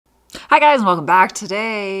Hi guys, and welcome back.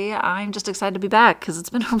 Today I'm just excited to be back because it's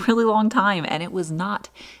been a really long time and it was not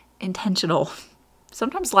intentional.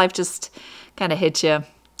 Sometimes life just kind of hits you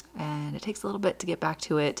and it takes a little bit to get back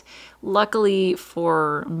to it. Luckily,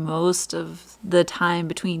 for most of the time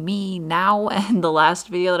between me now and the last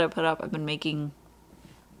video that I put up, I've been making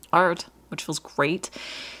art, which feels great.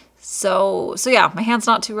 So yeah, my hand's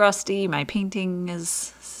not too rusty. My painting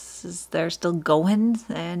is there still going,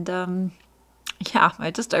 and yeah,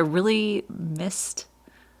 I really missed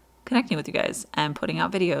connecting with you guys and putting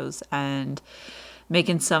out videos and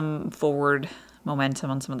making some forward momentum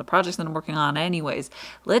on some of the projects that I'm working on. Anyways,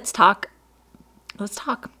 let's talk.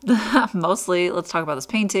 Mostly, let's talk about this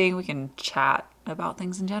painting. We can chat about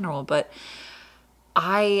things in general, but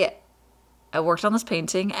I worked on this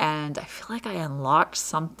painting and I feel like I unlocked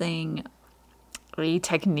something, a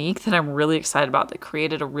technique that I'm really excited about that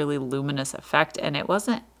created a really luminous effect. And it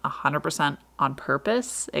wasn't 100% on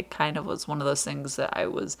purpose. It kind of was one of those things that I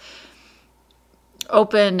was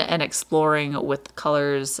open and exploring with the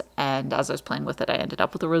colors. And as I was playing with it, I ended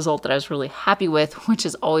up with a result that I was really happy with, which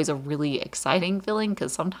is always a really exciting feeling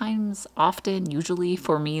because usually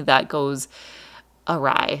for me, that goes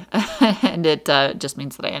awry. And it just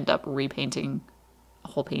means that I end up repainting a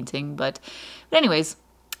whole painting. But anyways,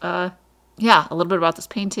 yeah, a little bit about this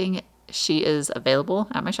painting. She is available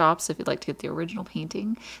at my shop, so if you'd like to get the original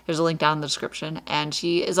painting, there's a link down in the description. And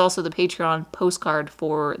she is also the Patreon postcard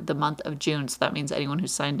for the month of June. So that means anyone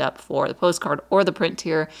who's signed up for the postcard or the print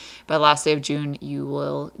tier by the last day of June, you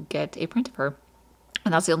will get a print of her.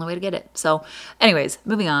 And that's the only way to get it. So anyways,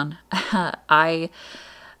 moving on. I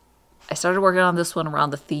started working on this one around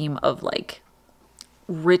the theme of like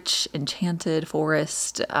rich, enchanted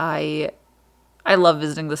forest. I love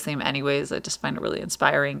visiting this theme anyways. I just find it really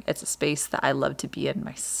inspiring. It's a space that I love to be in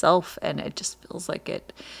myself, and it just feels like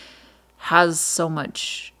it has so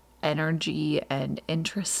much energy and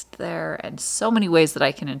interest there and so many ways that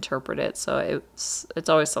I can interpret it. So it's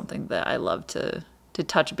always something that I love to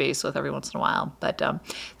touch base with every once in a while. But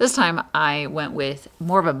this time I went with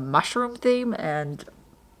more of a mushroom theme, and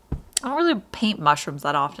I don't really paint mushrooms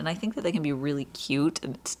that often. I think that they can be really cute,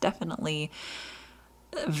 and it's definitely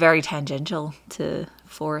very tangential to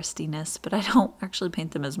forestiness, but I don't actually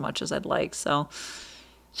paint them as much as I'd like. So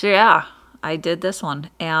yeah, I did this one.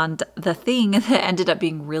 And the thing that ended up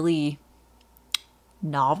being really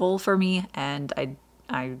novel for me, and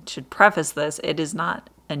I should preface this, it is not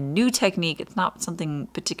a new technique. It's not something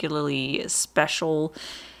particularly special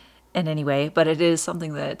in any way, but it is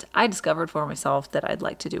something that I discovered for myself that I'd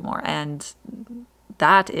like to do more. And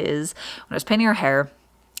that is when I was painting her hair,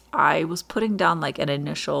 I was putting down like an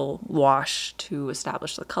initial wash to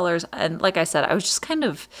establish the colors. And like I said, I was just kind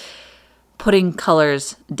of putting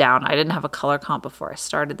colors down. I didn't have a color comp before I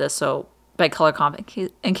started this. So by color comp,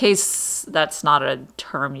 in case that's not a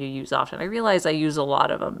term you use often, I realize I use a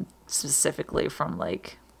lot of them specifically from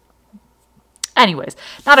like, anyways,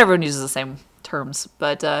 not everyone uses the same terms,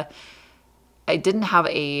 but I didn't have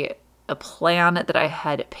a plan that I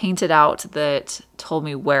had painted out that told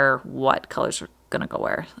me what colors were gonna go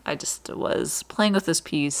where. I just was playing with this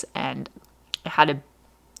piece and I had a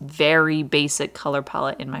very basic color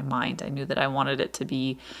palette in my mind. I knew that I wanted it to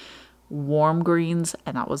be warm greens,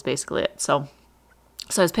 and that was basically it. So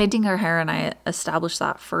I was painting her hair and I established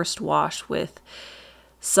that first wash with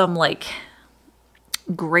some like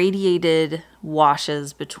gradiated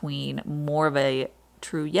washes between more of a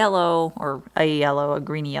true yellow or a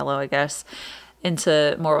greeny yellow, I guess,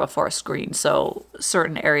 into more of a forest green. So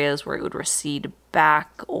certain areas where it would recede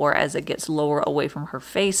back, or as it gets lower away from her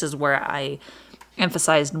face, is where I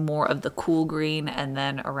emphasized more of the cool green, and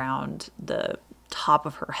then around the top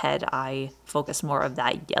of her head I focused more of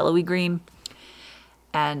that yellowy green.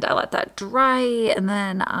 And I let that dry, and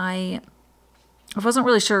then I wasn't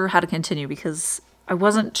really sure how to continue because I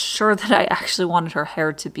wasn't sure that I actually wanted her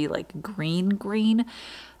hair to be like green.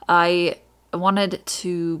 I wanted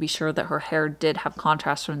to be sure that her hair did have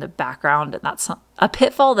contrast from the background, and that's a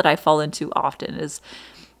pitfall that I fall into often, is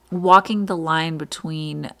walking the line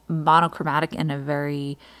between monochromatic in a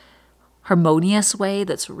very harmonious way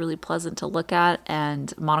that's really pleasant to look at,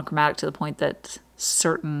 and monochromatic to the point that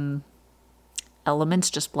certain elements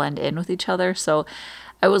just blend in with each other. So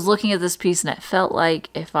I was looking at this piece and it felt like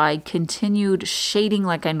if I continued shading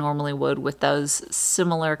like I normally would with those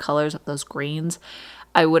similar colors of those greens,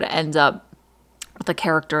 I would end up with a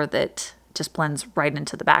character that just blends right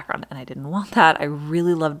into the background, and I didn't want that. I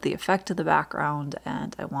really loved the effect of the background,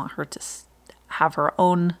 and I want her to have her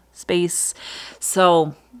own space.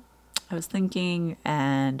 So I was thinking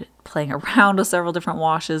and playing around with several different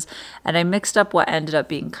washes, and I mixed up what ended up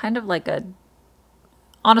being kind of like a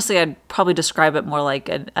honestly, I'd probably describe it more like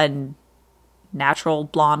a natural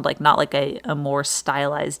blonde, like not like a more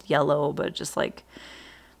stylized yellow, but just like,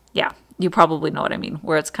 yeah, you probably know what I mean,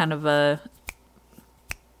 where it's kind of a,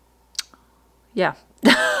 yeah,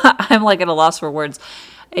 I'm like at a loss for words,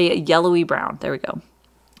 a yellowy brown. There we go.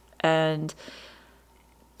 And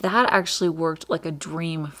that actually worked like a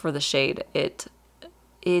dream for the shade. It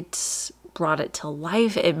brought it to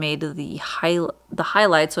life. It made the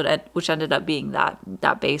highlights, which ended up being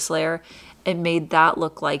that base layer. It made that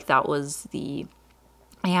look like that was the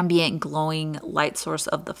ambient glowing light source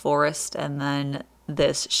of the forest, and then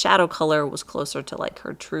this shadow color was closer to like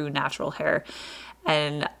her true natural hair.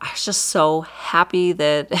 And I was just so happy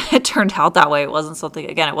that it turned out that way. It wasn't something,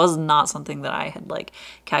 again, it was not something that I had like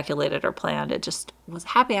calculated or planned. It just was a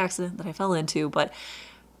happy accident that I fell into. But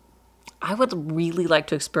I would really like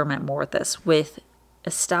to experiment more with this, with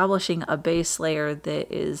establishing a base layer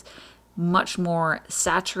that is much more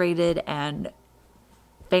saturated and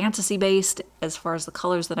fantasy based as far as the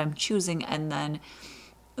colors that I'm choosing, and then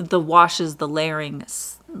the washes, the layering,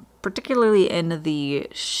 particularly in the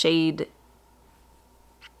shade,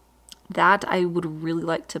 that I would really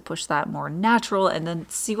like to push that more natural and then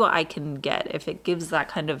see what I can get if it gives that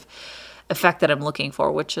kind of effect that I'm looking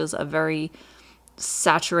for, which is a very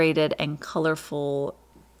saturated and colorful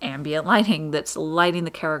ambient lighting that's lighting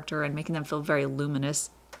the character and making them feel very luminous.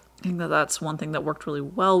 I think that that's one thing that worked really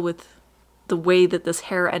well with the way that this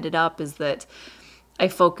hair ended up, is that I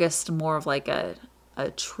focused more of like a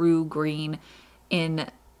true green in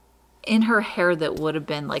her hair that would have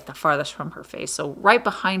been like the farthest from her face. So right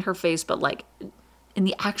behind her face, but like in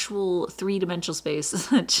the actual three-dimensional space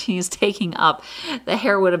that she's taking up, the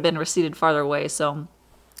hair would have been receded farther away. So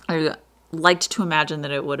I liked to imagine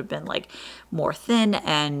that it would have been like more thin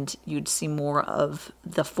and you'd see more of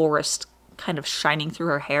the forest kind of shining through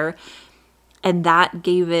her hair. And that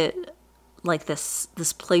gave it like this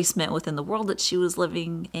placement within the world that she was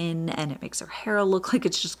living in, and it makes her hair look like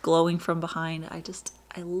it's just glowing from behind.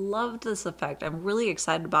 I loved this effect. I'm really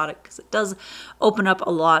excited about it because it does open up a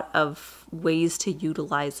lot of ways to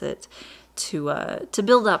utilize it to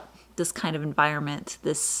build up this kind of environment,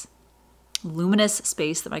 this luminous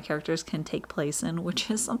space that my characters can take place in, which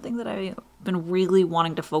is something that I've been really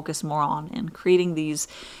wanting to focus more on, and creating these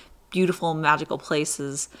beautiful magical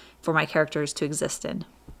places for my characters to exist in.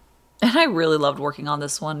 And I really loved working on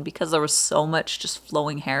this one because there was so much just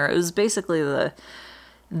flowing hair. It was basically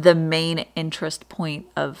the main interest point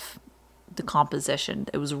of the composition.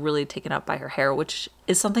 It was really taken up by her hair, which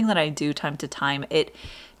is something that I do time to time. It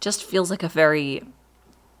just feels like a very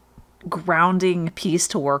grounding piece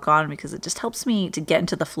to work on because it just helps me to get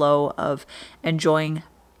into the flow of enjoying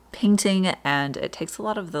painting, and it takes a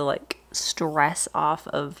lot of the like stress off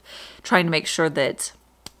of trying to make sure that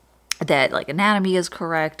like anatomy is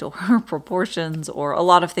correct, or proportions, or a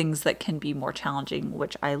lot of things that can be more challenging,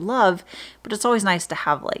 which I love. But it's always nice to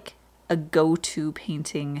have like a go-to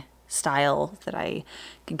painting style that I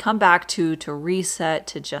can come back to reset,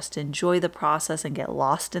 to just enjoy the process and get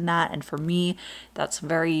lost in that. And for me, that's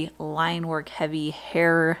very line work heavy,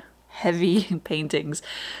 hair heavy paintings.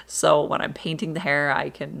 So when I'm painting the hair, I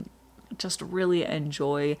can just really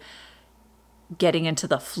enjoy getting into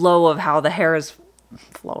the flow of how the hair is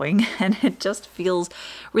flowing, and it just feels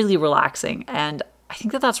really relaxing. And I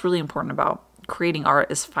think that that's really important about creating art,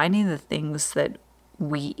 is finding the things that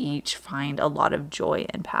we each find a lot of joy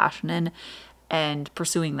and passion in and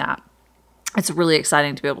pursuing that. It's really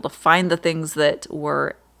exciting to be able to find the things that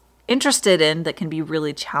we're interested in that can be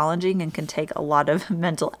really challenging and can take a lot of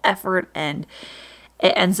mental effort, and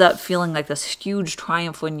it ends up feeling like this huge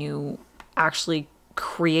triumph when you actually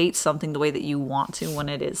create something the way that you want to, when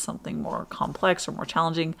it is something more complex or more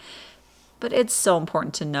challenging. But it's so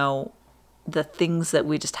important to know the things that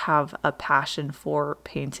we just have a passion for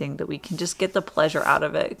painting, that we can just get the pleasure out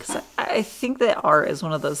of it. Because I think that art is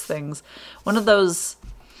one of those things, one of those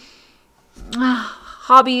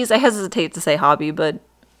hobbies. I hesitate to say hobby, but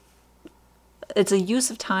it's a use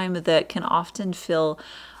of time that can often feel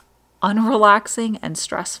unrelaxing and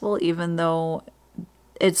stressful, even though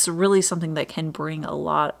it's really something that can bring a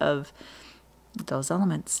lot of those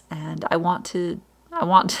elements. And I want to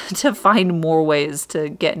find more ways to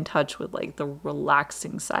get in touch with like the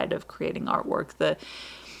relaxing side of creating artwork,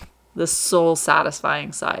 the soul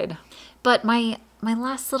satisfying side. But my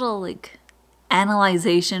last little like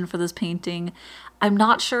analyzation for this painting, I'm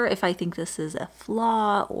not sure if I think this is a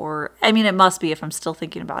flaw, or I mean, it must be if I'm still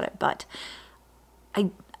thinking about it, but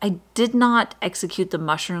I did not execute the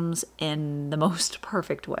mushrooms in the most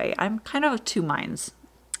perfect way. I'm kind of of two minds.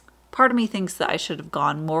 Part of me thinks that I should have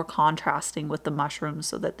gone more contrasting with the mushrooms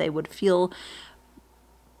so that they would feel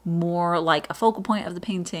more like a focal point of the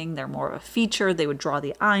painting. They're more of a feature. They would draw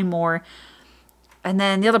the eye more. And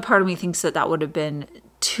then the other part of me thinks that that would have been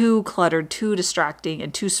too cluttered, too distracting,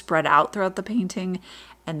 and too spread out throughout the painting,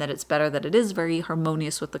 and that it's better that it is very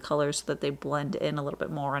harmonious with the colors so that they blend in a little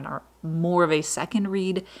bit more and are more of a second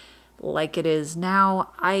read like it is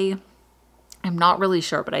now. I am not really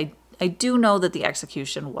sure, but I do know that the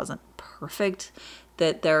execution wasn't perfect,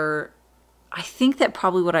 that I think that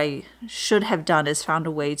probably what I should have done is found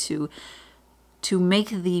a way to make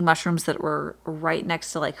the mushrooms that were right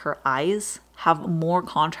next to like her eyes have more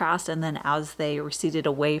contrast, and then as they receded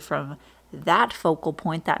away from that focal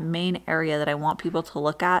point, that main area that I want people to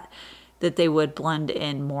look at, that they would blend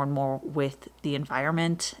in more and more with the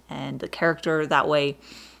environment and the character. That way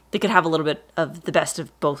they could have a little bit of the best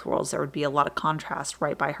of both worlds. There would be a lot of contrast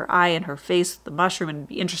right by her eye and her face, the mushroom, and it'd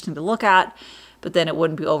be interesting to look at, but then it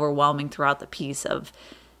wouldn't be overwhelming throughout the piece of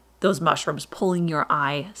those mushrooms pulling your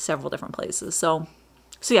eye several different places. So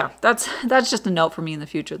yeah, that's just a note for me in the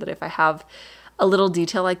future, that if I have a little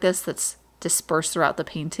detail like this that's dispersed throughout the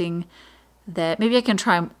painting, that maybe I can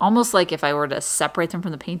try, almost like if I were to separate them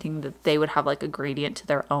from the painting, that they would have like a gradient to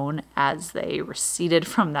their own as they receded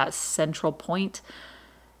from that central point.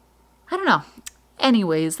 I don't know.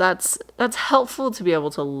 Anyways, that's helpful to be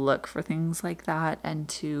able to look for things like that and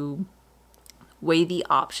to weigh the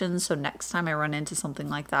options. So next time I run into something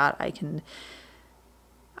like that, I can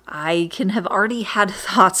have already had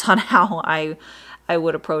thoughts on how I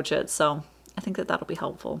would approach it. So I think that that'll be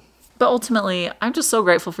helpful. But ultimately, I'm just so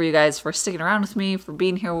grateful for you guys for sticking around with me, for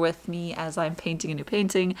being here with me as I'm painting a new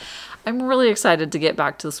painting. I'm really excited to get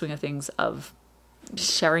back to the swing of things of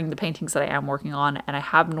sharing the paintings that I am working on. And I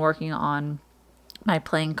have been working on my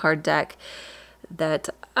playing card deck that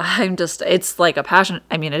it's like a passion.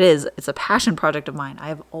 I mean, it's a passion project of mine.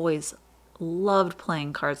 I've always loved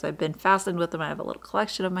playing cards. I've been fascinated with them. I have a little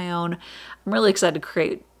collection of my own. I'm really excited to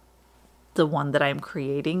create the one that I'm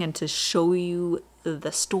creating and to show you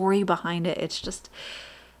the story behind it. It's just,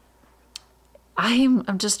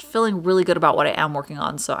 I'm just feeling really good about what I am working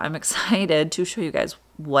on. So I'm excited to show you guys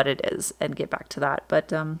what it is and get back to that.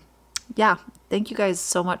 But yeah, thank you guys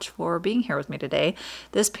so much for being here with me today.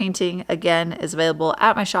 This painting, again, is available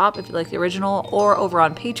at my shop if you like the original, or over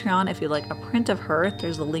on Patreon if you like a print of her.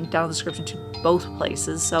 There's a link down in the description to both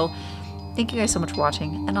places. So thank you guys so much for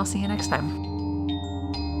watching, and I'll see you next time.